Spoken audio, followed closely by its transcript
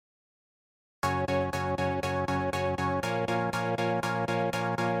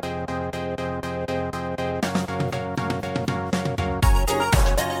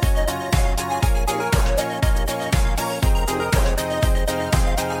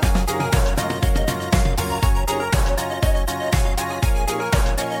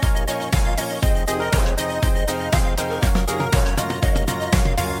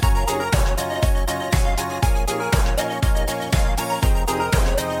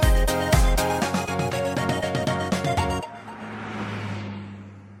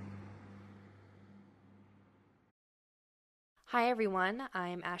everyone.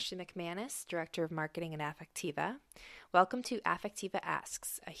 I'm Ashley McManus, Director of Marketing at Affectiva. Welcome to Affectiva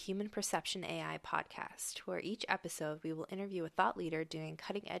Asks, a human perception AI podcast, where each episode we will interview a thought leader doing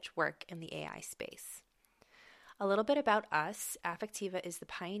cutting-edge work in the AI space. A little bit about us. Affectiva is the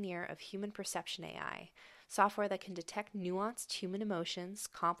pioneer of human perception AI, software that can detect nuanced human emotions,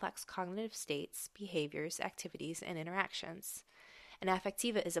 complex cognitive states, behaviors, activities, and interactions. And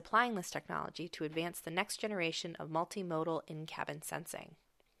Affectiva is applying this technology to advance the next generation of multimodal in-cabin sensing.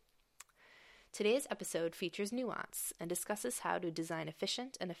 Today's episode features Nuance and discusses how to design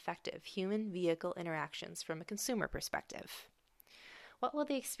efficient and effective human-vehicle interactions from a consumer perspective. What will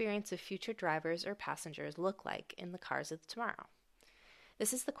the experience of future drivers or passengers look like in the cars of tomorrow?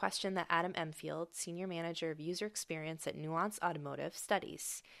 This is the question that Adam Emfield, Senior Manager of User Experience at Nuance Automotive,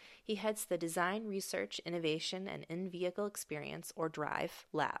 studies. He heads the Design, Research, Innovation, and In-Vehicle Experience, or DRIVE,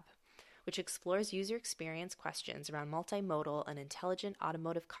 lab, which explores user experience questions around multimodal and intelligent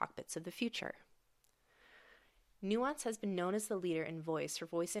automotive cockpits of the future. Nuance has been known as the leader in voice for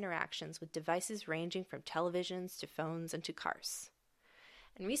voice interactions with devices ranging from televisions to phones and to cars,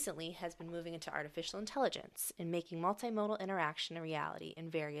 and recently has been moving into artificial intelligence and making multimodal interaction a reality in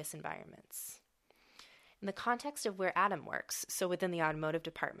various environments. In the context of where Adam works, so within the automotive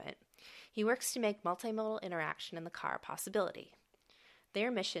department, he works to make multimodal interaction in the car a possibility. Their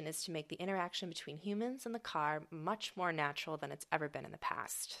mission is to make the interaction between humans and the car much more natural than it's ever been in the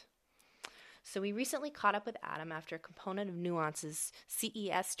past. So we recently caught up with Adam after a component of Nuance's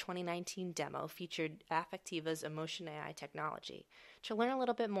CES 2019 demo featured Affectiva's Emotion AI technology to learn a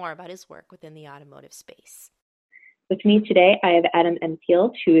little bit more about his work within the automotive space. With me today, I have Adam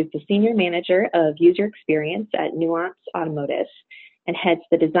Enfield, who is the Senior Manager of User Experience at Nuance Automotive and heads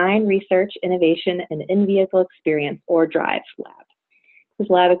the Design, Research, Innovation, and In-Vehicle Experience, or DRIVE, lab. His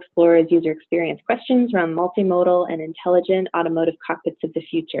lab explores user experience questions around multimodal and intelligent automotive cockpits of the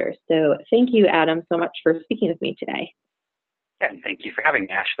future. So thank you, Adam, so much for speaking with me today. Yeah, and thank you for having me,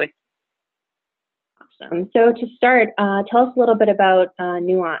 Ashley. Awesome. So to start, tell us a little bit about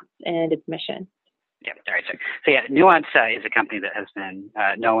Nuance and its mission. Yeah, all right. So Nuance is a company that has been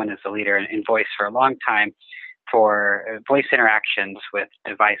known as a leader in voice for a long time for voice interactions with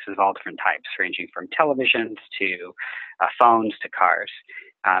devices of all different types, ranging from televisions to phones to cars.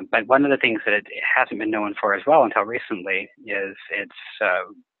 But one of the things that it hasn't been known for as well until recently is its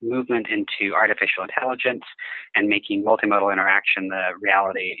movement into artificial intelligence and making multimodal interaction the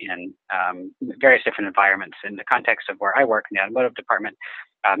reality in various different environments. In the context of where I work in the automotive department,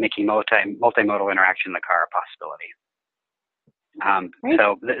 making multimodal interaction in the car a possibility.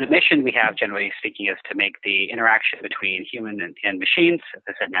 So the mission we have, generally speaking, is to make the interaction between human and machines, as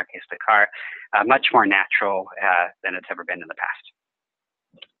I said in our case, the car, much more natural than it's ever been in the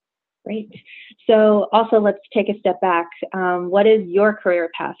past. Great. So also let's take a step back. What has your career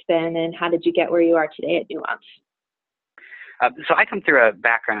path been and how did you get where you are today at Nuance? So I come through a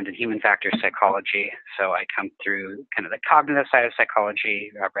background in human factors psychology. So I come through kind of the cognitive side of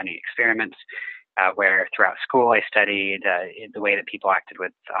psychology, running experiments, where throughout school I studied the way that people acted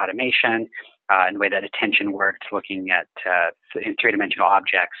with automation and the way that attention worked, looking at in three-dimensional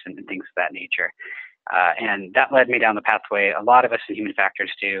objects and things of that nature. And that led me down the pathway a lot of us in human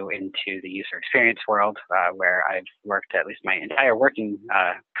factors do into the user experience world, where I've worked at least my entire working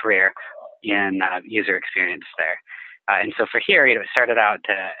career in user experience there. And so for here, it started out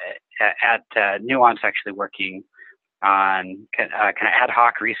at Nuance actually working on kind of ad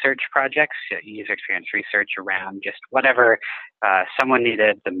hoc research projects, user experience research around just whatever someone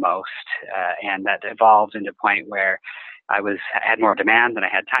needed the most. And that evolved into a point where I had more demand than I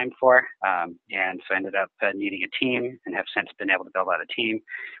had time for. And so I ended up needing a team and have since been able to build out a team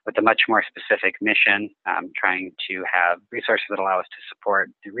with a much more specific mission, trying to have resources that allow us to support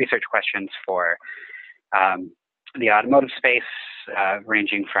the research questions for the automotive space,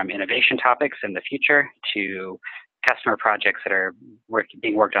 ranging from innovation topics in the future to customer projects that are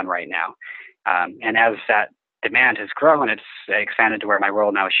being worked on right now. And as that demand has grown, it's expanded to where my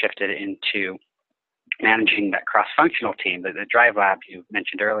role now has shifted into managing that cross-functional team, the Drive Lab you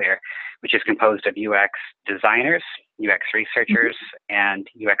mentioned earlier, which is composed of UX designers, UX researchers, and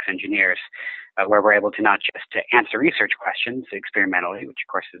UX engineers, where we're able to not just to answer research questions experimentally, which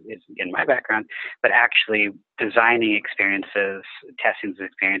of course is in my background, but actually designing experiences, testing those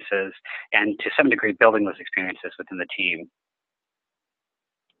experiences, and to some degree building those experiences within the team.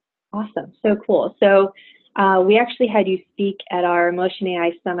 Awesome, so cool. So we actually had you speak at our Emotion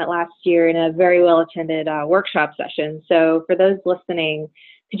AI Summit last year in a very well-attended workshop session. So for those listening,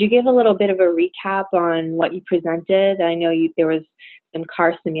 could you give a little bit of a recap on what you presented? I know there was some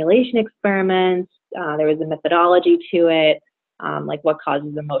car simulation experiments, there was a methodology to it. like what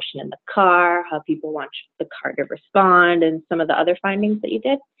causes emotion in the car, how people want the car to respond, and some of the other findings that you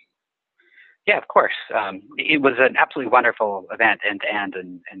did? Yeah, of course. It was an absolutely wonderful event end to end,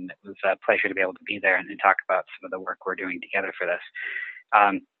 and it was a pleasure to be able to be there and talk about some of the work we're doing together for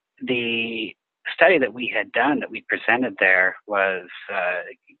this. The study that we had done that we presented there was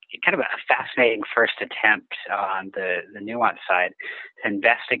kind of a fascinating first attempt on the Nuance side to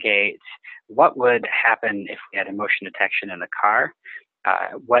investigate what would happen if we had emotion detection in the car,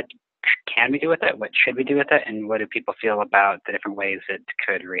 what can we do with it, what should we do with it, and what do people feel about the different ways it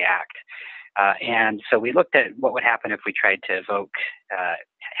could react. And so we looked at what would happen if we tried to evoke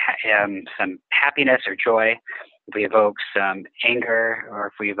some happiness or joy, if we evoke some anger, or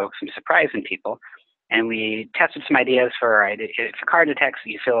if we evoke some surprise in people. And we tested some ideas for, if a car detects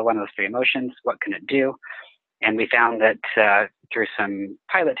that you feel one of those three emotions, what can it do? And we found that through some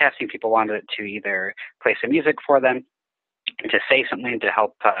pilot testing, people wanted it to either play some music for them, to say something to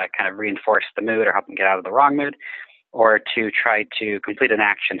help kind of reinforce the mood or help them get out of the wrong mood, or to try to complete an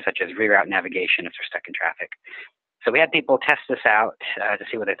action such as reroute navigation if they're stuck in traffic. So we had people test this out to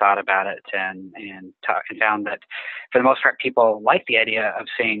see what they thought about it, and found that for the most part, people liked the idea of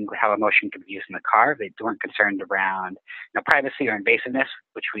seeing how emotion could be used in the car. They weren't concerned around privacy or invasiveness,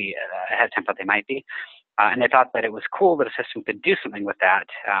 which we had a thought they might be. And they thought that it was cool that a system could do something with that.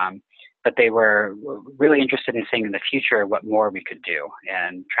 But they were really interested in seeing in the future what more we could do,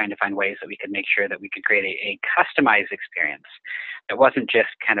 and trying to find ways that we could make sure that we could create a customized experience. It wasn't just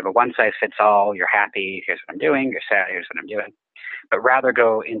kind of a one-size-fits-all, you're happy, here's what I'm doing, you're sad, here's what I'm doing, but rather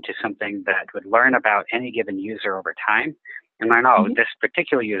go into something that would learn about any given user over time and learn, this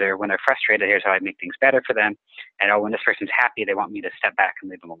particular user, when they're frustrated, here's how I make things better for them. And when this person's happy, they want me to step back and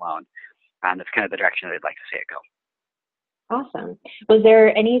leave them alone. That's kind of the direction that they'd like to see it go. Awesome. Was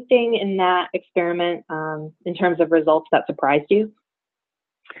there anything in that experiment in terms of results that surprised you?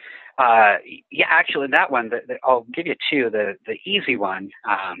 Yeah, actually, that one, I'll give you two. The easy one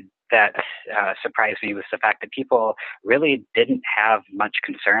that surprised me was the fact that people really didn't have much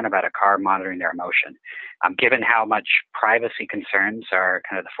concern about a car monitoring their emotion. Given how much privacy concerns are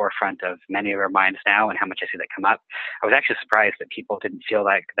kind of the forefront of many of our minds now, and how much I see that come up, I was actually surprised that people didn't feel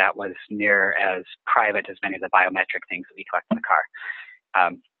like that was near as private as many of the biometric things that we collect in the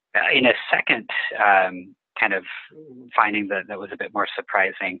car. In a second kind of finding that was a bit more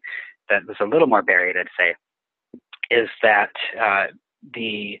surprising, that was a little more buried, I'd say, is that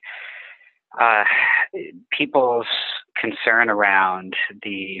the people's concern around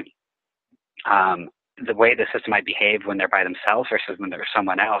the way the system might behave when they're by themselves versus when they're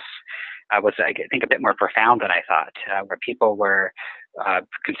someone else was, I think, a bit more profound than I thought, where people were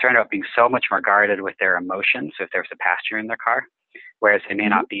concerned about being so much more guarded with their emotions if there's a passenger in their car, whereas they may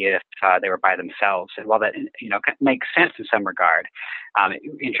not be if they were by themselves. And while that makes sense in some regard, it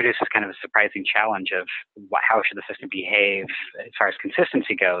introduces kind of a surprising challenge of how should the system behave as far as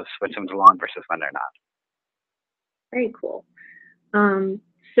consistency goes when someone's alone versus when they're not. Very cool.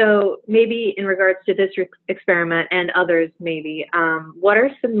 So maybe in regards to this experiment and others maybe, what are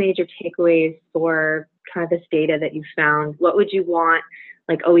some major takeaways for kind of this data that you found? What would you want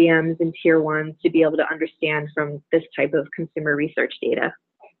like OEMs and tier ones to be able to understand from this type of consumer research data?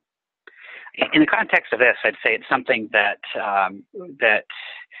 In the context of this, I'd say it's something that that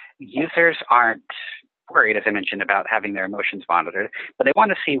users aren't worried, as I mentioned, about having their emotions monitored, but they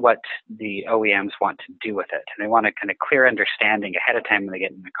want to see what the OEMs want to do with it. And they want a kind of clear understanding ahead of time when they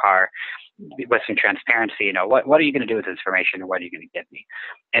get in the car with some transparency, what are you going to do with this information and what are you going to give me?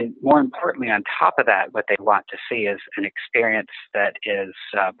 And more importantly, on top of that, what they want to see is an experience that is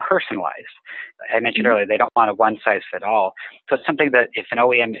personalized. I mentioned earlier, they don't want a one-size-fits-all. So it's something that if an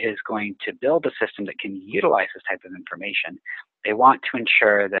OEM is going to build a system that can utilize this type of information, they want to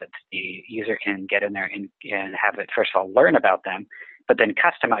ensure that the user can get in there and have it, first of all, learn about them, but then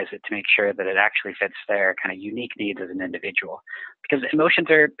customize it to make sure that it actually fits their kind of unique needs as an individual. Because emotions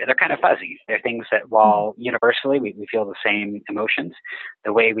they're kind of fuzzy. They're things that, while universally we feel the same emotions,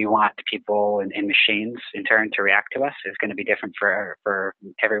 the way we want people and machines in turn to react to us is going to be different for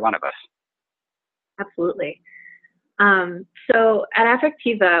every one of us. Absolutely. So at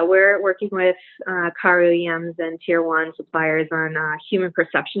Affectiva, we're working with car OEMs and tier one suppliers on human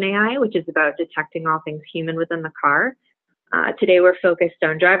perception AI, which is about detecting all things human within the car. Today, we're focused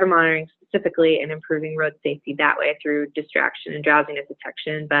on driver monitoring specifically and improving road safety that way through distraction and drowsiness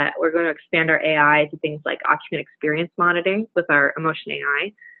detection. But we're going to expand our AI to things like occupant experience monitoring with our emotion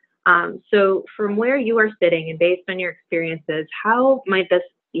AI. So from where you are sitting and based on your experiences, how might this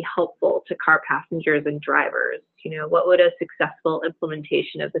be helpful to car passengers and drivers? What would a successful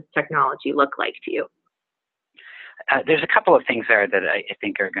implementation of this technology look like to you? There's a couple of things there that I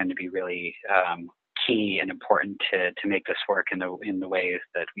think are going to be really key and important to make this work in the ways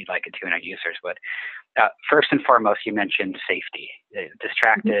that we'd like it to and our users would. First and foremost, you mentioned safety.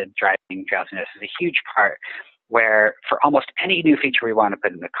 Distracted driving, drowsiness is a huge part where for almost any new feature we want to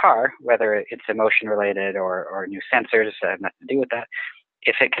put in the car, whether it's emotion related or new sensors that have nothing to do with that,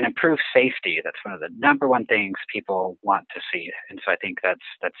 if it can improve safety, that's one of the number one things people want to see. And so I think that's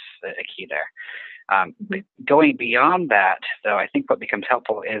a key there. Going beyond that, though, I think what becomes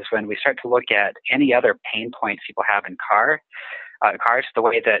helpful is when we start to look at any other pain points people have in cars, the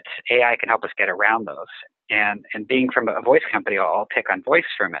way that AI can help us get around those. And being from a voice company, I'll pick on voice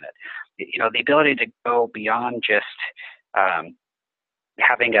for a minute. The ability to go beyond just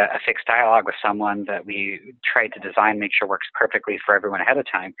having a fixed dialogue with someone that we tried to design, make sure works perfectly for everyone ahead of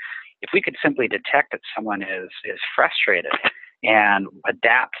time. If we could simply detect that someone is frustrated and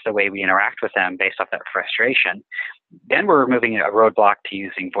adapt the way we interact with them based off that frustration, then we're removing a roadblock to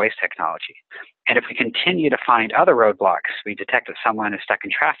using voice technology. And if we continue to find other roadblocks, we detect that someone is stuck in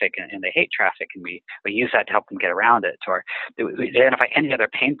traffic and they hate traffic, and we use that to help them get around it, or we identify any other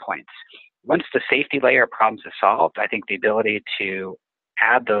pain points. Once the safety layer of problems is solved, I think the ability to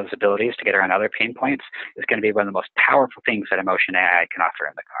add those abilities to get around other pain points is going to be one of the most powerful things that emotion AI can offer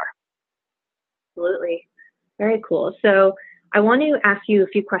in the car. Absolutely. Very cool. So I want to ask you a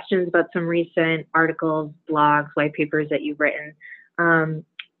few questions about some recent articles, blogs, white papers that you've written.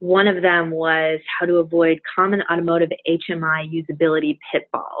 One of them was how to avoid common automotive HMI usability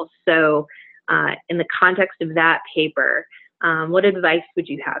pitfalls. So in the context of that paper, what advice would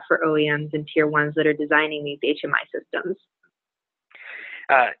you have for OEMs and tier ones that are designing these HMI systems?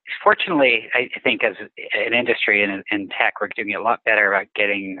 Fortunately, I think as an industry and in tech, we're doing a lot better about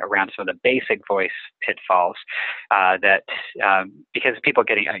getting around some of the basic voice pitfalls because people are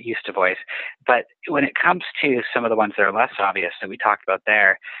getting used to voice. But when it comes to some of the ones that are less obvious that we talked about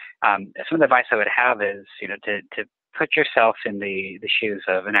there, some of the advice I would have is, to put yourself in the shoes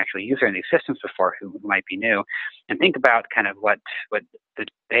of an actual user in these systems before who might be new, and think about kind of what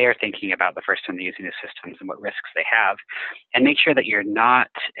they are thinking about the first time they're using the systems and what risks they have, and make sure that you're not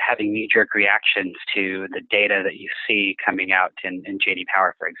having knee-jerk reactions to the data that you see coming out in JD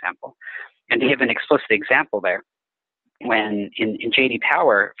Power, for example. And to give an explicit example there, when in JD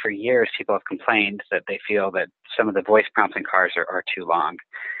Power, for years, people have complained that they feel that some of the voice prompts in cars are too long.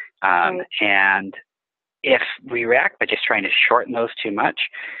 And if we react by just trying to shorten those too much,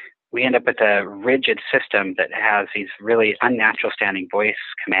 we end up with a rigid system that has these really unnatural sounding voice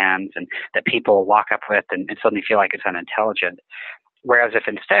commands and that people walk up with and suddenly feel like it's unintelligent. Whereas if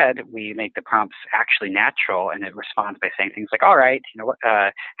instead we make the prompts actually natural and it responds by saying things like, all right,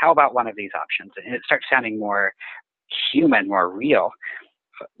 how about one of these options? And it starts sounding more human, more real.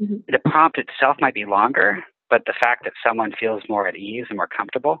 Mm-hmm. The prompt itself might be longer, but the fact that someone feels more at ease and more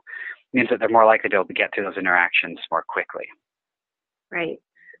comfortable means that they're more likely to be able to get through those interactions more quickly. Right.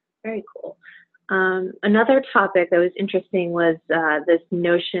 Very cool. Another topic that was interesting was this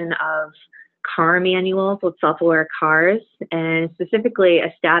notion of car manuals with self-aware cars. And specifically,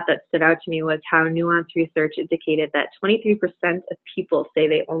 a stat that stood out to me was how Nuance research indicated that 23% of people say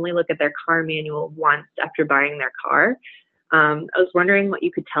they only look at their car manual once after buying their car. I was wondering what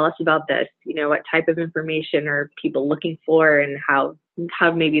you could tell us about this. What type of information are people looking for and how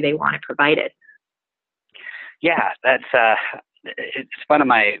maybe they want it provided? Yeah, that's it's one of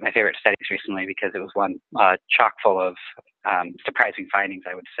my favorite studies recently because it was one chock full of surprising findings,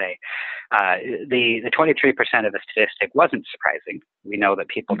 I would say. The 23% of the statistic wasn't surprising. We know that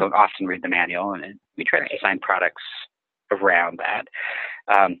people don't often read the manual, and we try to design products around that.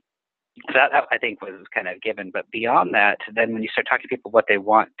 So that I think was kind of given. But beyond that, then when you start talking to people what they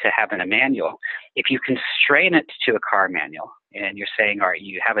want to have in a manual, if you constrain it to a car manual and you're saying, all right,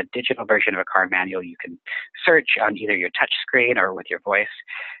 you have a digital version of a car manual, you can search on either your touch screen or with your voice,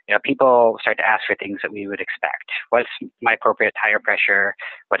 people start to ask for things that we would expect. What's my appropriate tire pressure?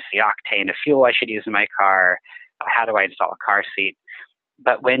 What's the octane of fuel I should use in my car? How do I install a car seat?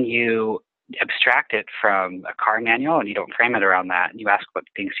 But when you abstract it from a car manual and you don't frame it around that and you ask what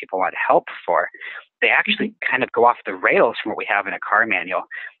things people want help for, they actually kind of go off the rails from what we have in a car manual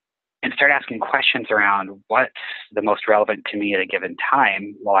and start asking questions around what's the most relevant to me at a given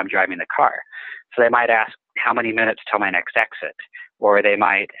time while I'm driving the car. So they might ask, how many minutes till my next exit? Or they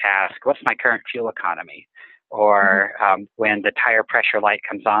might ask, what's my current fuel economy? Or when the tire pressure light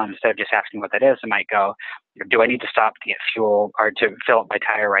comes on, instead of just asking what that is, I might go, do I need to stop to get fuel or to fill up my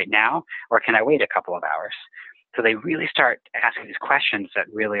tire right now? Or can I wait a couple of hours? So they really start asking these questions that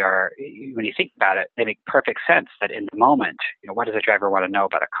really are, when you think about it, they make perfect sense that in the moment, what does a driver want to know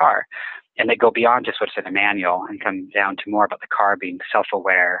about a car? and they go beyond just what's in a manual and come down to more about the car being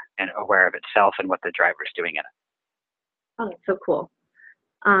self-aware and aware of itself and what the driver is doing in it. Oh, that's so cool.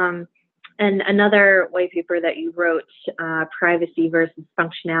 And another white paper that you wrote, privacy versus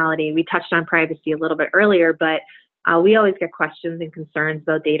functionality. We touched on privacy a little bit earlier, but we always get questions and concerns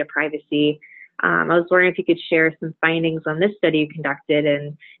about data privacy. I was wondering if you could share some findings on this study you conducted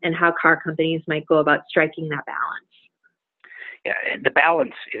and how car companies might go about striking that balance. Yeah, the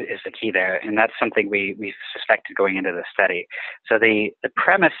balance is the key there, and that's something we suspected going into the study. So the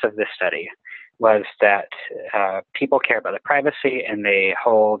premise of this study was that people care about their privacy and they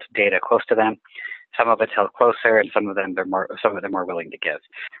hold data close to them. Some of it's held closer, and some of them they're more willing to give.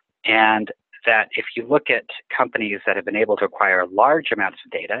 And that if you look at companies that have been able to acquire large amounts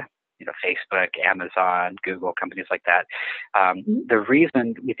of data, Facebook, Amazon, Google, companies like that. The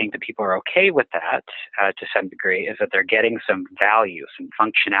reason we think that people are okay with that to some degree is that they're getting some value, some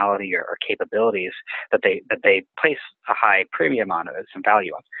functionality or capabilities that they place a high premium on, some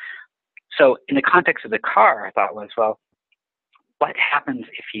value on. So in the context of the car, I thought was, well, what happens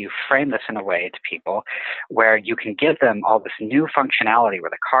if you frame this in a way to people where you can give them all this new functionality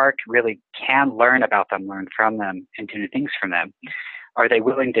where the car really can learn about them, learn from them, and do new things from them? Are they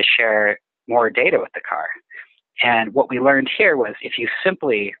willing to share more data with the car? And what we learned here was if you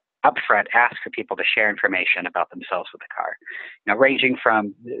simply upfront ask for people to share information about themselves with the car, ranging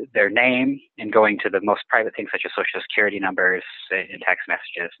from their name and going to the most private things such as social security numbers and text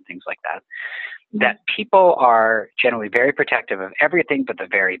messages and things like that, that people are generally very protective of everything but the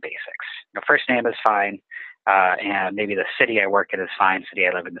very basics. First name is fine, and maybe the city I work in is fine, city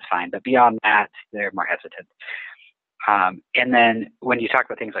I live in is fine, but beyond that, they're more hesitant. And then when you talk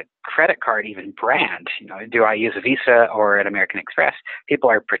about things like credit card, even brand, do I use a Visa or an American Express?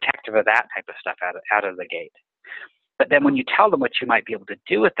 People are protective of that type of stuff out of the gate. But then when you tell them what you might be able to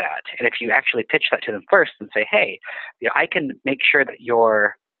do with that, and if you actually pitch that to them first and say, hey, I can make sure that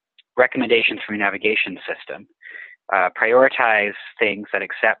your recommendations from your navigation system prioritize things that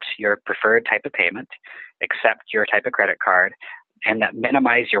accept your preferred type of payment, accept your type of credit card, and that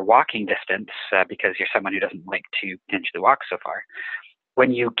minimize your walking distance because you're someone who doesn't like to potentially walk so far.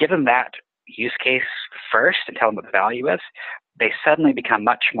 When you give them that use case first and tell them what the value is, they suddenly become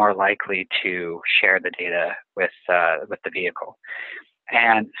much more likely to share the data with the vehicle.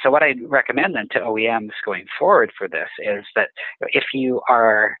 And so what I recommend then to OEMs going forward for this is that if you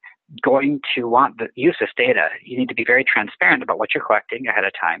are going to want to use this data, you need to be very transparent about what you're collecting ahead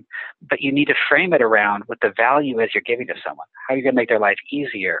of time, but you need to frame it around what the value is you're giving to someone. How you're going to make their life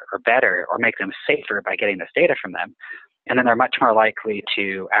easier or better or make them safer by getting this data from them. And then they're much more likely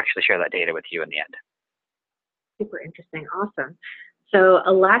to actually share that data with you in the end. Super interesting. Awesome. So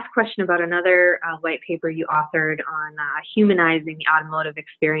a last question about another white paper you authored on humanizing the automotive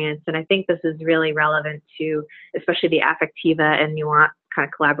experience. And I think this is really relevant to especially the Affectiva and Nuance kind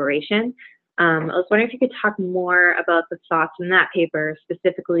of collaboration. I was wondering if you could talk more about the thoughts in that paper,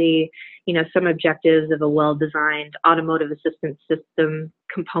 specifically, some objectives of a well-designed automotive assistance system,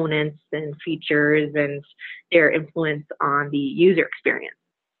 components and features, and their influence on the user experience.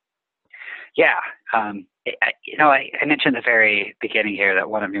 Yeah. I mentioned at the very beginning here that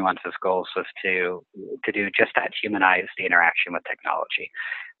one of Nuance's goals was to do just that, humanize the interaction with technology.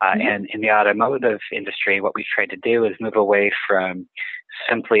 And in the automotive industry, what we've tried to do is move away from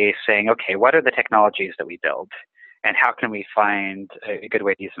simply saying, okay, what are the technologies that we build? And how can we find a good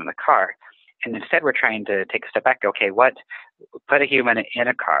way to use them in the car? And instead, we're trying to take a step back. Okay, put a human in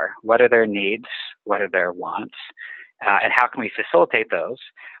a car. What are their needs? What are their wants? And how can we facilitate those?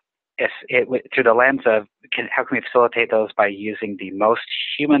 Through the lens of how can we facilitate those by using the most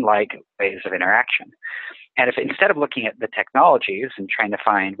human-like ways of interaction? And if instead of looking at the technologies and trying to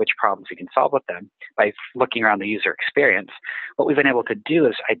find which problems we can solve with them by looking around the user experience, what we've been able to do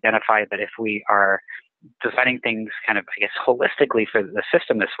is identify that if we are designing things kind of, holistically for the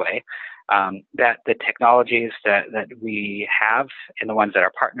system this way, that the technologies that we have and the ones that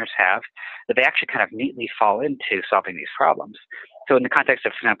our partners have, that they actually kind of neatly fall into solving these problems. So in the context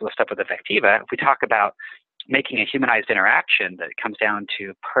of, for example, the stuff with Affectiva, if we talk about making a humanized interaction that comes down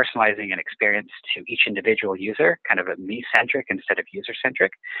to personalizing an experience to each individual user, kind of a me-centric instead of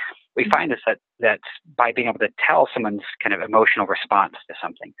user-centric, we find is that by being able to tell someone's kind of emotional response to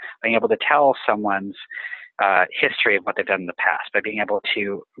something, being able to tell someone's history of what they've done in the past, by being able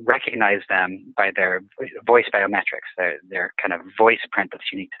to recognize them by their voice biometrics, their kind of voice print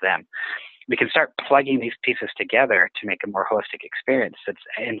that's unique to them, we can start plugging these pieces together to make a more holistic experience that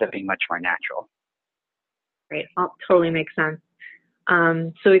ends up being much more natural. Great. Totally makes sense.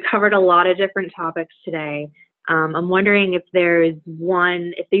 So we covered a lot of different topics today. I'm wondering if you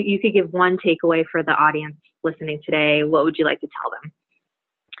could give one takeaway for the audience listening today, what would you like to tell them?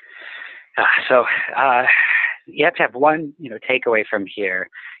 So you have to have one, takeaway from here.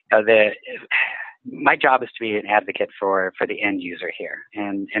 My job is to be an advocate for the end user here,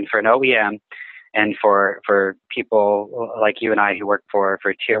 and for an OEM, and for people like you and I who work for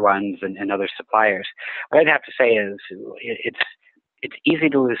tier ones and other suppliers. What I'd have to say is it's easy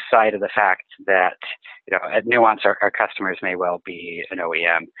to lose sight of the fact that, at Nuance, our customers may well be an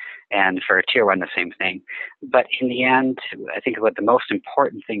OEM, and for tier one, the same thing. But in the end, I think what the most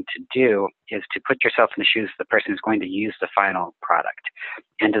important thing to do is to put yourself in the shoes of the person who's going to use the final product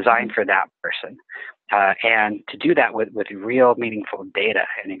and design for that person. And to do that with real meaningful data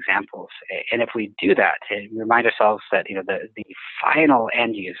and examples. And if we do that, and remind ourselves that, the final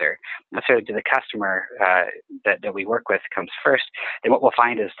end user, necessarily to the customer that we work with, comes first, then what we'll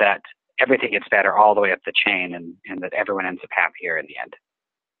find is that everything gets better all the way up the chain, and that everyone ends up happier in the end.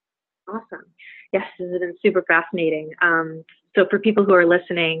 Awesome. Yes, this has been super fascinating. So for people who are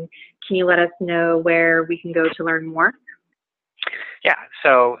listening, can you let us know where we can go to learn more? Yeah,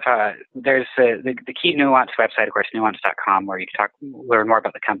 so there's the key Nuance website, of course, nuance.com, where you can learn more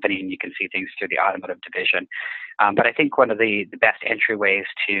about the company and you can see things through the automotive division. But I think one of the best entryways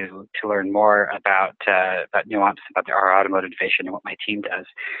to learn more about Nuance, about our automotive division and what my team does,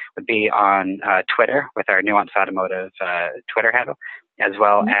 would be on Twitter with our Nuance Automotive Twitter handle, as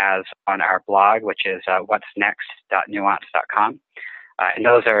well as on our blog, which is what'snext.nuance.com. And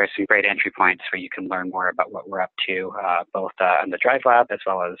those are some great entry points where you can learn more about what we're up to, both on the Drive Lab as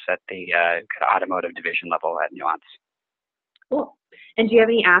well as at the kind of automotive division level at Nuance. Cool. And do you have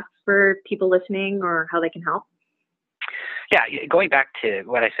any asks for people listening or how they can help? Yeah, going back to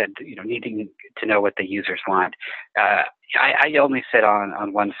what I said, needing to know what the users want. I only sit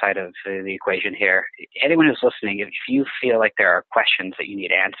on one side of the equation here. Anyone who's listening, if you feel like there are questions that you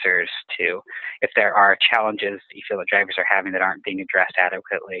need answers to, if there are challenges that you feel that drivers are having that aren't being addressed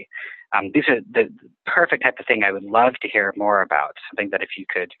adequately, these are the perfect type of thing I would love to hear more about. Something that if you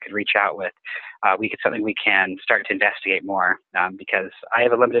could reach out with, something we can start to investigate more, because I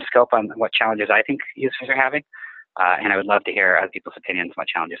have a limited scope on what challenges I think users are having. And I would love to hear other people's opinions on what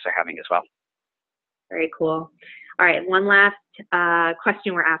challenges they're having as well. Very cool. All right, one last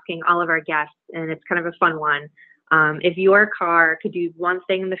question we're asking all of our guests, and it's kind of a fun one. If your car could do one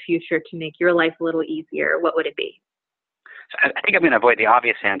thing in the future to make your life a little easier, what would it be? So I think I'm going to avoid the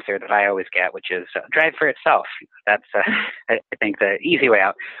obvious answer that I always get, which is drive for itself. That's, I think, the easy way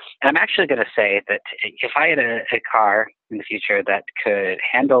out. And I'm actually going to say that if I had a car in the future that could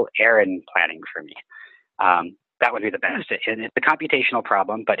handle errand planning for me, that would be the best. And it's a computational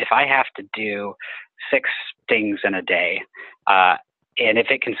problem, but if I have to do 6 things in a day, and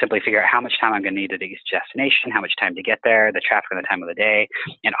if it can simply figure out how much time I'm going to need at each destination, how much time to get there, the traffic and the time of the day,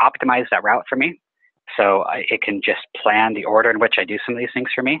 and optimize that route for me, so it can just plan the order in which I do some of these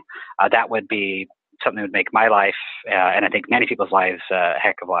things for me, that would be something that would make my life, and I think many people's lives, a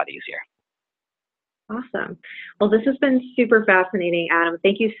heck of a lot easier. Awesome. Well, this has been super fascinating, Adam.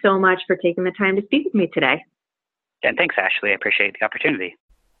 Thank you so much for taking the time to speak with me today. And thanks, Ashley. I appreciate the opportunity.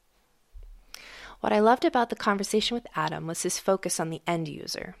 What I loved about the conversation with Adam was his focus on the end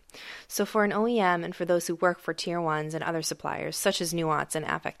user. So for an OEM and for those who work for Tier 1s and other suppliers, such as Nuance and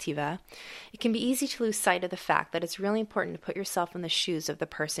Affectiva, it can be easy to lose sight of the fact that it's really important to put yourself in the shoes of the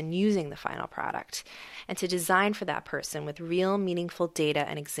person using the final product and to design for that person with real, meaningful data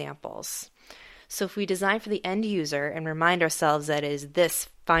and examples. So if we design for the end user and remind ourselves that it is this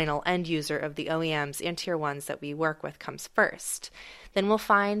final end user of the OEMs and Tier 1s that we work with comes first, then we'll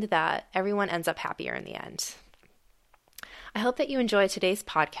find that everyone ends up happier in the end. I hope that you enjoyed today's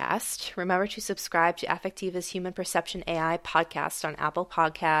podcast. Remember to subscribe to Affectiva's Human Perception AI podcast on Apple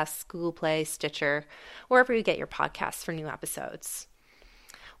Podcasts, Google Play, Stitcher, wherever you get your podcasts for new episodes.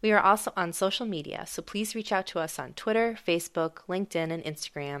 We are also on social media, so please reach out to us on Twitter, Facebook, LinkedIn, and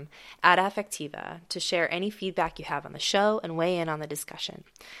Instagram at Affectiva to share any feedback you have on the show and weigh in on the discussion.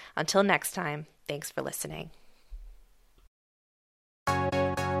 Until next time, thanks for listening.